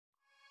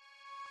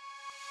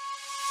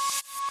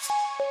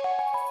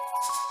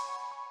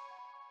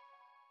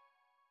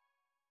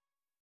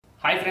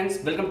Hi friends,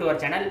 welcome to our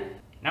channel.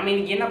 நம்ம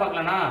இன்னைக்கு என்ன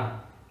பார்க்கலாம்னா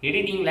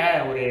எடிட்டிங்ல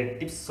ஒரு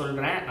டிப்ஸ்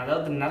சொல்றேன்.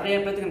 அதாவது நிறைய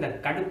பேருக்கு இந்த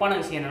கடுப்பான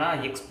விஷயம் என்னன்னா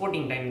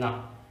எக்ஸ்போர்ட்டிங் டைம் தான்.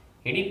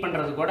 எடிட்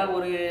பண்றது கூட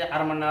ஒரு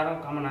அரை மணி நேரம்,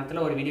 1/4 மணி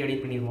நேரத்துல ஒரு வீடியோ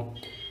எடிட் பண்ணிடுவோம்.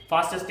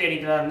 ஃபாஸ்டஸ்ட்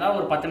எடிட்டரா இருந்தா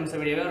ஒரு 10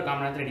 நிமிஷம் வீடியோவே ஒரு 1/4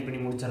 மணி நேரத்துல எடிட்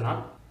பண்ணி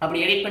முடிச்சிடலாம்.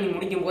 அப்படி எடிட் பண்ணி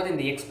முடிக்கும் போது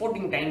இந்த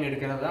எக்ஸ்போர்ட்டிங் டைம்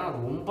எடுக்கிறது தான்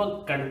ரொம்ப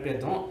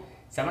கடுப்பேற்றும்.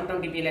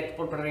 720p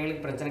எக்ஸ்போர்ட்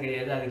பண்ணுறவங்களுக்கு பிரச்சனை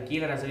கிடையாது, அது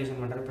கீழே ரெசல்யூஷன்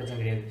பண்ணுறது பிரச்சனை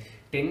கிடையாது.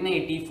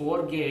 1080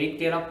 4K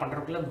 8Kலாம்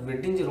பண்ணுறதுக்குள்ள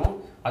வெடிஞ்சிரும்.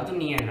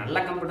 அதுவும் நீங்கள் நல்ல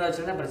கம்ப்யூட்டர்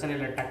வச்சுருந்தா பிரச்சனை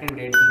இல்லை,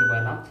 டக்குன்னு எடிட் பண்ணிட்டு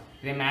போயிடலாம்.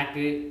 இதே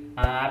மேக்கு,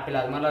 ஆப்பிள்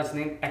அது மாதிரிலாம்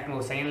வச்சுருந்தீங்க டக்குனு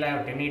ஒரு செகண்டில்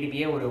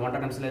 1080p ஒரு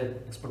 1.5 நிமிஷத்தில்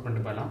எக்ஸ்போர்ட்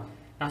பண்ணிட்டு போயிடலாம்.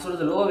 நான்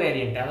சொல்கிறது லோ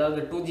வேரியன்ட்,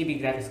 அதாவது 2GB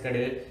கிராஃபிக்ஸ்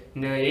கார்டு,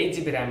 இந்த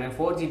 8GB ரேமு,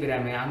 4GB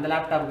ரேமு அந்த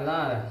லேப்டாப்புக்கு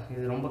தான்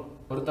இது ரொம்ப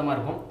பொருத்தமாக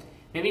இருக்கும்.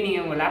 மேபி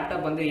நீங்கள் உங்கள்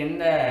லேப்டாப் வந்து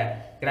எந்த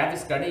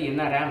கிராஃபிக்ஸ் கார்டு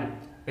என்ன ரேம்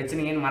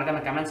வச்சுருங்கன்னு மறக்காம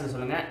கமெண்ட்ஸில்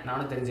சொல்லுங்கள்,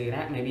 நானும்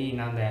தெரிஞ்சுக்கிறேன். மேபி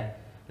நான் அந்த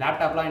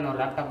லேப்டாப்லாம் இன்னொரு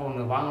லேப்டாப்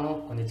ஒன்று வாங்கணும்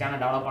கொஞ்சம்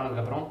சேனல் டெவலப்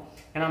ஆனதுக்கப்புறம்.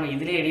 ஏன்னா நம்ம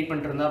இதிலே எடிட்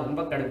பண்ணிட்டு இருந்தால்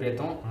ரொம்ப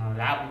கடுப்பேற்றும்.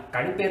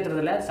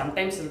 கடுப்பேற்றுறதுல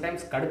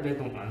சம்டைம்ஸ்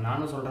கடுப்பேற்றும்,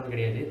 நானும் சொல்கிறது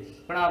கிடையாது.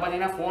 இப்போ நான்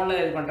பார்த்தீங்கன்னா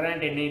ஃபோனில் இது பண்ணுறேன்,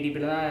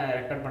 1080p தான்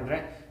ரெக்கார்ட்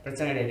பண்ணுறேன்,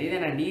 பிரச்சனை கிடையாது. இதே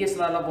நான்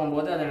DSLRலாம்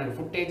போகும்போது அது எனக்கு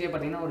ஃபுட்டேஜே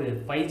பார்த்தீங்கன்னா ஒரு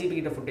 5GB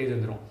கிட்ட ஃபுட்டேஜ்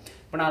வந்துடும்.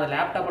 இப்போ நான் அதை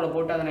லேப்டாப்பில்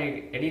போட்டு அதை நான்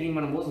எடிட்டிங்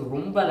பண்ணும்போது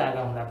ரொம்ப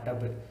லேக் ஆகும்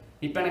லேப்டாப்பு.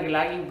 இப்போ எனக்கு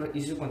லேகிங்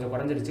இஷ்யூ கொஞ்சம்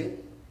குறைஞ்சிருச்சு.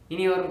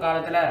 இனி வரும்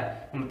காலத்தில்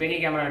நம்ம பெரிய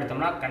கேமரா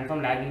எடுத்தோம்னா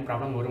கன்ஃபார்ம் லேகிங்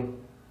ப்ராப்ளம் வரும்.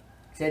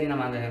 சரி,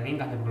 நம்ம அந்த மெயின்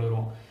கான்செப்ட்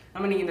வருவோம்.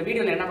 நம்ம நீங்கள் இந்த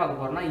வீடியோவில் என்ன பார்க்க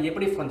போகிறோம்னா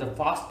எப்படி கொஞ்சம்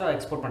ஃபாஸ்ட்டாக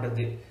எக்ஸ்போர்ட்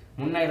பண்ணுறது,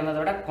 முன்னே இருந்ததை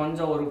விட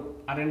கொஞ்சம் ஒரு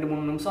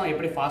 2-3 நிமிஷம்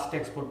எப்படி ஃபாஸ்ட்டாக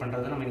எக்ஸ்போர்ட்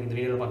பண்ணுறது நம்ம இந்த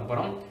வீடியோவில் பார்க்க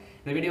போகிறோம்.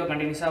 இந்த வீடியோ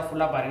கண்டினியூஸாக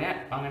ஃபுல்லாக பாருங்கள்.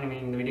 வாங்க நம்ம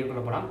இந்த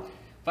வீடியோக்குள்ளே போகலாம்.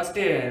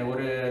 ஃபஸ்ட்டு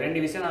ஒரு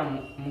 2 விஷயம் நான்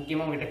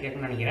முக்கியமாக உங்கள்கிட்ட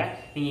கேட்கணும்னு நினைக்கிறேன்.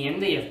 நீங்கள்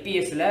எந்த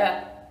FPSல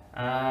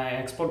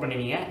எக்ஸ்போர்ட்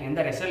பண்ணுவீங்க,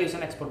 எந்த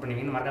ரெசல்யூஷன் எக்ஸ்போர்ட்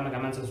பண்ணுவீங்கன்னு மறக்காம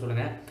கமெண்ட்ஸில்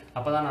சொல்லுங்கள்.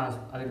 அப்போ தான் நான்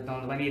அதுக்கு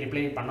தகுந்த மாதிரி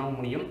ரிப்ளை பண்ணவும்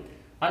முடியும்.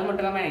 அது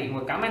மட்டும் இல்லாமல்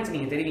உங்கள் கமெண்ட்ஸ்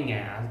நீங்கள் தெரிவிங்க,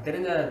 அது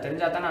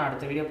தெரிஞ்சால் தான் நான்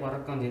அடுத்த வீடியோ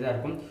போடுறதுக்கு கொஞ்சம் இதாக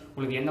இருக்கும்.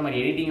 உங்களுக்கு எந்த மாதிரி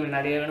எடிட்டிங்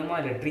நிறைய வேணுமா,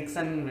 இல்லை ட்ரிக்ஸ்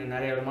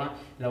நிறைய வேணுமா,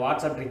 இல்லை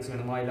வாட்ஸ்அப் ட்ரிக்ஸ்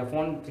வேணுமா, இல்லை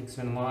ஃபோன் ட்ரிக்ஸ்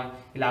வேணுமா,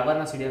 இல்லை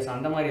அவேர்னஸ் வீடியோஸ்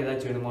அந்த மாதிரி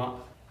ஏதாச்சும் வேணுமா,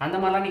 அந்த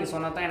மாதிரிலாம் நீங்கள்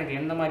சொன்னால் தான் எனக்கு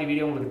எந்த மாதிரி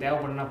வீடியோ உங்களுக்கு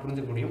தேவைப்படுனா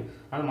புரிஞ்சுக்க முடியும்.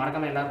 அதனால்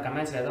மறக்காமல் எல்லாரும்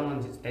கமெண்ட்ஸில் ஏதோ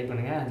ஒன்று டைப்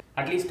பண்ணுங்கள்,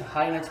 அட்லீஸ்ட்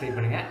ஹாய்னாச்சு டைப்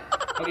பண்ணுங்கள்.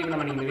 ஓகே, இப்போ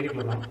நம்ம நீங்கள் வீடியோ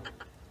கொடுக்கலாம்.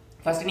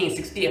 ஃபஸ்ட்டு நீங்கள்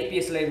 60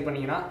 FPSல இது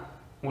பண்ணிங்கன்னா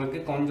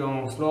உங்களுக்கு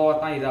கொஞ்சம் ஸ்லோவாக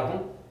தான்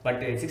இதாகும்.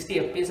 பட் 60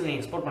 FPSல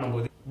நீங்கள் எக்ஸ்போர்ட்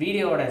பண்ணும்போது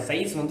வீடியோட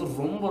சைஸ் வந்து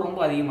ரொம்ப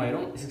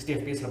அதிகமாகிடும். 60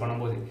 FPSல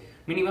பண்ணும்போது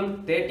மினிமம்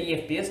 30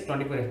 FPS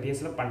 24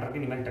 FPSல பண்ணுறதுக்கு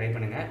இனிமேல் ட்ரை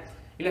பண்ணுங்கள்.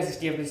 இல்லை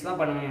 60 FPS தான்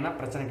பண்ணுவீங்கன்னா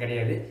பிரச்சனை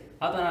கிடையாது.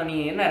 அதான்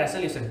நீங்கள் என்ன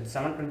resolution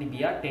 720p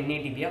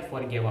 1080p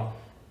 4K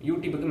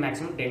யூடியூபுக்கு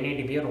maximum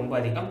 1080p ரொம்ப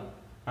அதிகம்.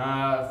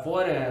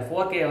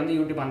 4K வந்து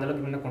யூடியூப்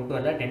அந்தளவுக்கு இன்னும் கொண்டு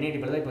வரல,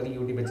 1080p தான் இப்போதைக்கு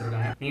யூடியூப்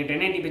வச்சிருக்காங்க. நீங்கள்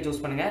 1080p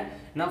சூஸ் பண்ணுங்கள்,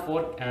 நான்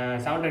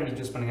 720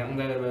 சூஸ் பண்ணுங்கள்,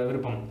 உங்கள்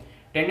விருப்பம்.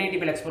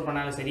 1080p எக்ஸ்போர்ட்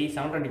பண்ணாலும் சரி,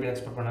 720p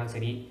எக்ஸ்போர்ட் பண்ணாலும்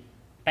சரி,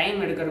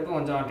 டைம் எடுக்கிறதுக்கு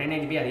கொஞ்சம்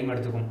 1080p அதிகமாக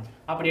எடுத்துக்கும்.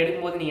 அப்படி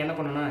எடுக்கும்போது நீங்கள் என்ன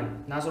பண்ணணும்னா,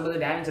 நான்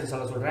சொல்கிறது davinci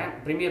சொல்கிறேன்.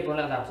 ப்ரீமியர்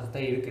ப்ரோவில் அது ஆப்ஷன்ஸ்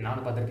தான் இருக்குது,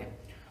 நானும் பார்த்துருக்கேன்.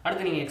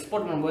 அடுத்து நீங்கள்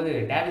எக்ஸ்போர்ட் பண்ணும்போது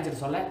davinci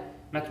சொல்ல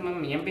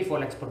மேக்ஸிமம்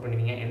MP4 எக்ஸ்போர்ட்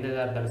பண்ணுவீங்க, எந்த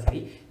இதாக இருந்தாலும் சரி.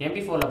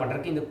 MP4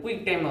 பண்ணுறதுக்கு இந்த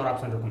குயிக் டைம் ஒரு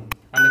ஆப்ஷன் இருக்கும்,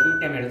 அந்த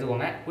குயிக் டைம்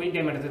எடுத்துக்கோங்க. குயிக்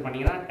டைம் எடுத்து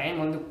பண்ணிங்கன்னா டைம்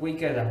வந்து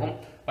குயிக்காக இதாகும்.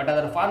 பட்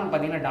அதோட ஃபார்ம்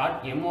பார்த்தீங்கன்னா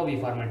 .mov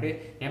ஃபார்மேட்டு,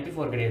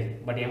 MP4 கிடையாது.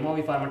 பட்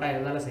MOV ஃபார்மேட்டாக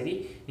இருந்தாலும் சரி,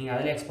 நீங்கள்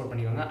அதிலே எக்ஸ்போர்ட்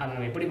பண்ணிக்கோங்க. அதை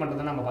நம்ம எப்படி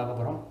பண்ணுறதுன்னு நம்ம பார்க்க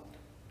போகிறோம்.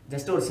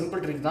 ஜஸ்ட் ஒரு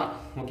சிம்பிள் ட்ரிக் தான்.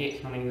 ஓகே,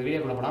 நம்ம இந்த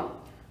வீடியோக்குள்ள போகலாம்.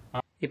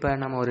 இப்போ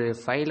நம்ம ஒரு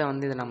ஃபைலை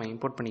வந்து இதை நம்ம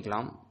இம்போர்ட்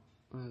பண்ணிக்கலாம்.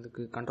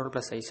 இதுக்கு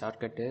Ctrl+I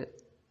ஷார்ட்கட்டு,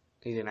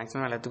 இது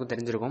மேக்ஸிமம் எல்லாத்துக்கும்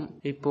தெரிஞ்சிருக்கும்.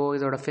 இப்போது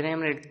இதோட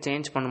ஃப்ரேம் ரேட்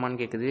சேஞ்ச் பண்ணுமான்னு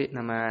கேட்குது.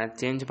 நம்ம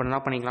சேஞ்ச்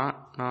பண்ணலாம், பண்ணிக்கலாம்.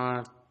 நான்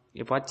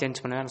எப்போவாச்சும்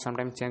சேஞ்ச் பண்ணுவேன்,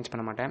 சம்டைம்ஸ் சேஞ்ச்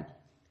பண்ண மாட்டேன்.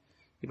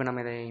 இப்போ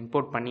நம்ம இதை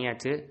இம்போர்ட்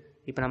பண்ணியாச்சு.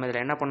 இப்போ நம்ம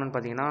இதில் என்ன பண்ணணும்னு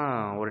பார்த்தீங்கன்னா,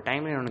 ஒரு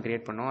டைம்லைன் ஒன்று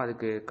க்ரியேட் பண்ணோம்.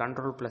 அதுக்கு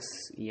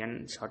Ctrl+N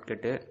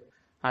ஷார்ட்கட்டு,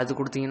 அது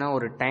கொடுத்தீங்கன்னா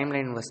ஒரு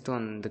டைம்லைன் ஃபஸ்ட்டு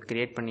வந்து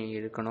க்ரியேட் பண்ணி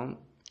இருக்கணும்.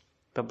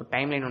 இப்போ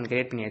டைம்லைன் ஒன்று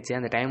க்ரியேட் பண்ணியாச்சு.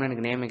 அந்த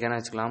டைம்லைனுக்கு நேம் வைக்கான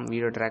வச்சுக்கலாம்,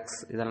 வீடியோ ட்ராக்ஸ்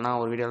இதெல்லாம்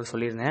ஒரு வீடியோவில்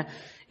சொல்லியிருந்தேன்.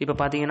 இப்போ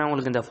பார்த்தீங்கன்னா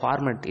உங்களுக்கு இந்த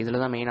ஃபார்மெட் இதில்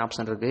தான் மெயின்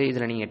ஆப்ஷன் இருக்குது.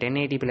 இதில் நீங்கள்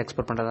 1080p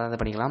எக்ஸ்போர்ட் பண்ணுறதா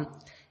இருந்தால் பண்ணிக்கலாம்,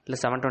 இல்லை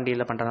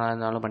 720 பண்ணுறதா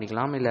இருந்தாலும்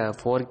பண்ணிக்கலாம், இல்லை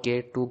 4K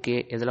 2K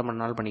எதில்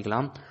பண்ணாலும்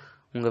பண்ணிக்கலாம்,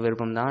 உங்கள்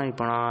விருப்பம் தான்.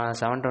 இப்போ நான்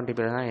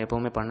 720p தான்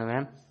எப்போவுமே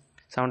பண்ணுவேன்.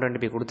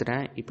 720p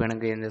கொடுத்துட்டேன். இப்போ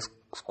எனக்கு இந்த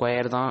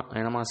ஸ்கொயர் தான்,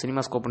 நம்ம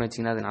சினிமா ஸ்கோப்னு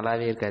வச்சிங்கன்னா அது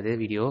நல்லாவே இருக்காது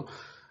வீடியோ.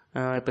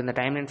 இப்போ இந்த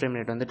டைம்லைன் ஃப்ரேம்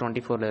ரேட் வந்து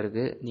 24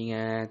 இருக்குது.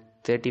 நீங்கள்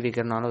 30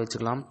 வைக்கிறனாலும்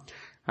வச்சுக்கலாம்.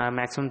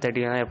 மேக்ஸிமம்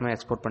 30 தான் எப்பவுமே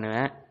எக்ஸ்போர்ட்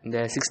பண்ணுவேன். இந்த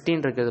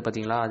 16 இருக்குது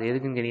பார்த்தீங்களா, அது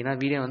எதுக்குன்னு கேட்டிங்கன்னா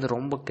வீடியோ வந்து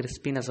ரொம்ப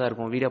கிறிஸ்பினஸாக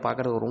இருக்கும், வீடியோ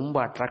பார்க்குறது ரொம்ப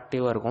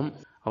அட்ராக்டிவாக இருக்கும்,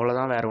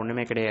 அவ்வளோதான், வேறு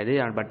ஒன்றுமே கிடையாது.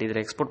 பட்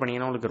இதில் எக்ஸ்போர்ட்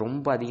பண்ணிங்கன்னா உங்களுக்கு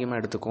ரொம்ப அதிகமாக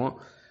எடுத்துக்கும்,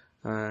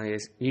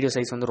 வீடியோ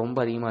சைஸ் வந்து ரொம்ப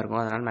அதிகமாக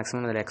இருக்கும். அதனால்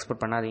மேக்ஸிமம் இதில்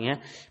எக்ஸ்போர்ட் பண்ணாதீங்க.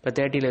 இப்போ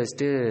 30ல்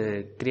வச்சுட்டு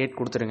க்ரியேட்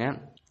கொடுத்துருங்க,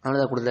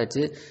 அவ்வளோதான்,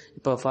 கொடுத்தாச்சு.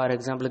 இப்போ ஃபார்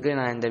எக்ஸாம்பிளுக்கு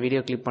நான் இந்த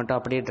வீடியோ கிளிக் பண்ணிட்டு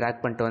அப்படியே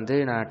ட்ராக் பண்ணிட்டு வந்து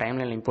நான்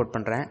டைம்லைனில் இம்போர்ட்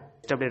பண்ணுறேன்.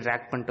 அப்படியே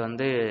ட்ராக் பண்ணிட்டு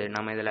வந்து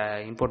நம்ம இதில்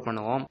இம்போர்ட்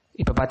பண்ணுவோம்.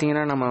 இப்போ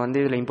பார்த்தீங்கன்னா நம்ம வந்து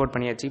இதில் இம்போர்ட்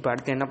பண்ணியாச்சு. இப்போ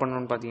அடுத்து என்ன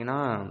பண்ணணும்னு பார்த்தீங்கன்னா,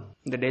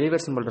 இந்த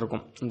டெலிவர் சிம்பிள்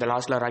இருக்கும், இந்த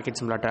லாஸ்ட்டில் ராக்கெட்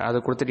சிம்பிளாட்ட அதை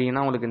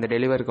கொடுத்துட்டிங்கன்னா உங்களுக்கு இந்த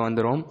டெலிவருக்கு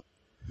வந்துடும்.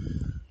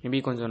 மேபி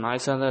கொஞ்சம்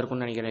நாய்ஸாக தான்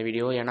இருக்கும்னு நினைக்கிறேன்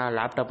வீடியோ, ஏன்னா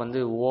லேப்டாப்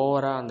வந்து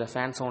ஓவராக அந்த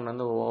ஃபேன் சவுண்ட்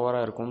வந்து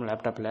ஓவராக இருக்கும்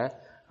லேப்டாப்பில்,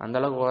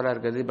 அந்தளவுக்கு ஓவராக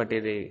இருக்குது. பட்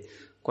இது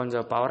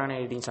கொஞ்சம் பவரான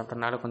எடிட்டிங்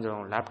சாஃப்ட்வேர்னால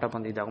கொஞ்சம் லேப்டாப்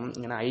வந்து இதாகும்,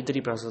 ஏன்னா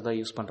i3 ப்ராசஸ் தான்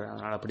யூஸ் பண்ணுறேன்,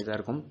 அதனால் அப்படி தான்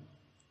இருக்கும்.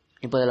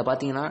 இப்போ இதில்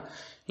பார்த்தீங்கன்னா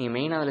நீங்கள்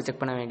மெயினாக அதில் செக்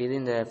பண்ண வேண்டியது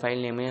இந்த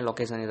ஃபைல் நேமு,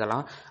 லொக்கேஷன்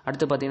இதெல்லாம்.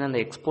 அடுத்து பார்த்தீங்கன்னா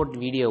இந்த எக்ஸ்போர்ட்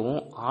வீடியோவும்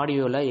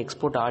ஆடியோவில்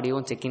எக்ஸ்போர்ட்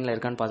ஆடியோவும் செக்கிங்கில்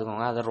இருக்கான்னு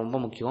பார்த்துக்கோங்க. அது ரொம்ப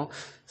முக்கியம்.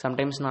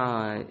 சம்டைம்ஸ் நான்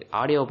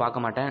ஆடியோவை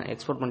பார்க்க மாட்டேன்,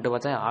 எக்ஸ்போர்ட் பண்ணிட்டு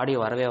பார்த்தா ஆடியோ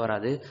வரவே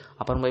வராது.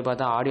 அப்புறம் போய்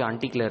பார்த்தா ஆடியோ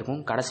அன்டிக்கில்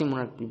இருக்கும். கடைசி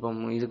இப்போ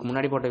இதுக்கு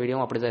முன்னாடி போட்ட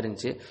வீடியோவும் அப்படி தான்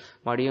இருந்துச்சு.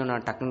 மறுபடியும்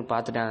நான் டக்குன்னு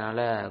பார்த்துட்டேன்,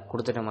 அதனால்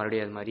கொடுத்துட்டேன்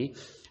மறுபடியும் அது மாதிரி.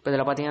 இப்போ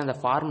இதில் பார்த்தீங்கன்னா இந்த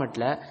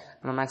ஃபார்மெட்டில்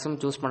நம்ம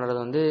மேக்ஸிமம் சூஸ் பண்ணுறது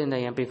வந்து இந்த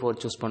MP4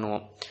 சூஸ்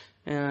பண்ணுவோம்.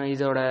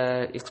 இதோட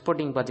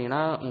எக்ஸ்போர்ட்டிங்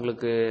பார்த்தீங்கன்னா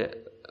உங்களுக்கு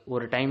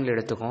ஒரு டைமில்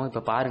எடுத்துக்கும்.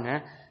 இப்போ பாருங்கள்,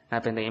 நான்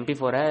இப்போ இந்த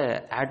MP4-ஐ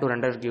ஆட் டு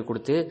ரெண்டர் கியூ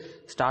கொடுத்து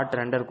ஸ்டார்ட்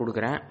ரெண்டர்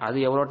கொடுக்குறேன். அது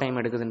எவ்வளோ டைம்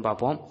எடுக்குதுன்னு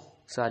பார்ப்போம்.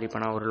 சாரி, இப்போ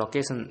நான் ஒரு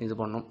லொக்கேஷன் இது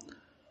பண்ணும்,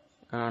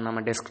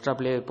 நம்ம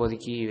டெஸ்க்டாப்லேயே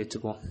இப்போதைக்கு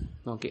வச்சுக்குவோம்.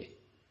 ஓகே,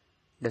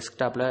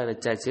 டெஸ்க்டாப்பில்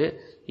வச்சாச்சு.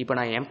 இப்போ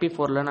நான்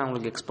MP4-ல் நான்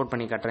உங்களுக்கு எக்ஸ்போர்ட்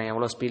பண்ணி காட்டுறேன்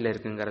எவ்வளோ ஸ்பீடில்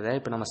இருக்குங்கிறத.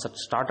 இப்போ நம்ம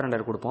ஸ்டார்ட்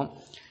ரெண்டர் கொடுப்போம்.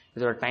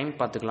 இதோட டைம்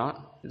பார்த்துக்கலாம்.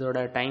 இதோட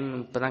டைம்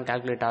இப்போ தான்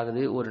கால்குலேட்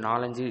ஆகுது. ஒரு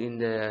 4-5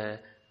 இந்த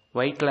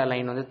ஒயிட் கலர்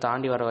லைன் வந்து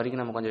தாண்டி வர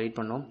வரைக்கும் நம்ம கொஞ்சம் வெயிட்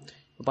பண்ணோம்.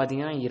 இப்போ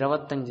பார்த்தீங்கன்னா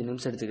 25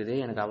 நிமிஷம் எடுத்துக்குது.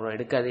 எனக்கு அவ்வளோ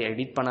எடுக்காது,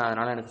 எடிட்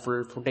பண்ணாதனால எனக்கு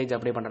ஃபுல் ஃபுட்டேஜ்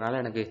அப்ளை பண்ணுறதுனால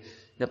எனக்கு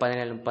இந்த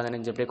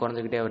 17-15 அப்படியே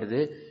குறைஞ்சிக்கிட்டே வருது.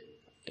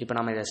 இப்போ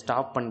நம்ம இதை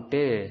ஸ்டாப்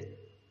பண்ணிட்டு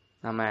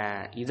நம்ம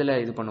இதில்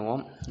இது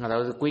பண்ணுவோம்.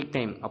 அதாவது குயிக்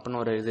டைம்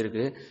அப்படின்னு ஒரு இது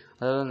இருக்குது.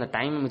 அதாவது அந்த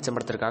டைம்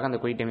மிச்சப்படுத்துறதுக்காக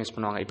அந்த குயிக் டைம் யூஸ்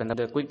பண்ணுவாங்க. இப்போ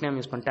இந்த குயிக் டைம்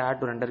யூஸ் பண்ணிட்டு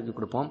ஆட் டு ரெண்டருக்கு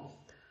கொடுப்போம்.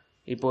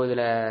 இப்போது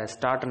இதில்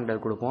ஸ்டார்ட்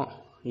ரெண்டர் கொடுப்போம்.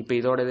 இப்போ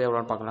இதோட இது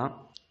எவ்வளோன்னு பார்க்கலாம்.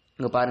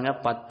 இங்கே பாருங்கள்,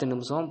 10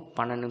 நிமிஷம்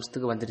 12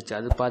 நிமிஷத்துக்கு வந்துருச்சு.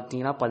 அது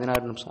பார்த்தீங்கன்னா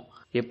 16 நிமிஷம்.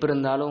 எப்போ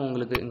இருந்தாலும்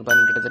உங்களுக்கு இங்கே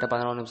பாருங்கள் கிட்டத்தட்ட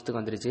 11 நிமிஷத்துக்கு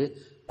வந்துருச்சு.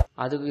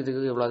 அதுக்கு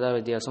இதுக்கு இவ்வளோதான்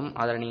வித்தியாசம்.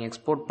 அதில் நீங்கள்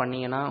எக்ஸ்போர்ட்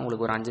பண்ணிங்கன்னா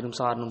உங்களுக்கு ஒரு 5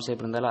 நிமிஷம் 6 நிமிஷம்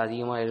எப்படி இருந்தாலும்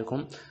அதிகமாக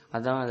இருக்கும்.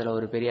 அதுதான் அதில்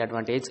ஒரு பெரிய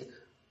அட்வான்டேஜ்.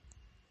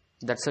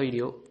 That's a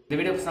video. இந்த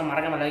வீடியோ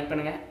மறக்காமல் லைக்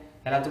பண்ணுங்கள்,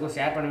 எல்லாத்துக்கும்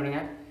ஷேர்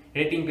பண்ணிவிடுங்க.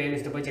 எடிட்டிங்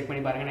பிளேலிஸ்ட்டை போய் செக்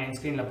பண்ணி பாருங்கள். நான்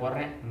ஸ்க்ரீனில்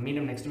போடுறேன்.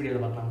 மீண்டும் நெக்ஸ்ட்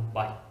வீடியோவில் பார்க்கலாம்.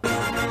 பாய்.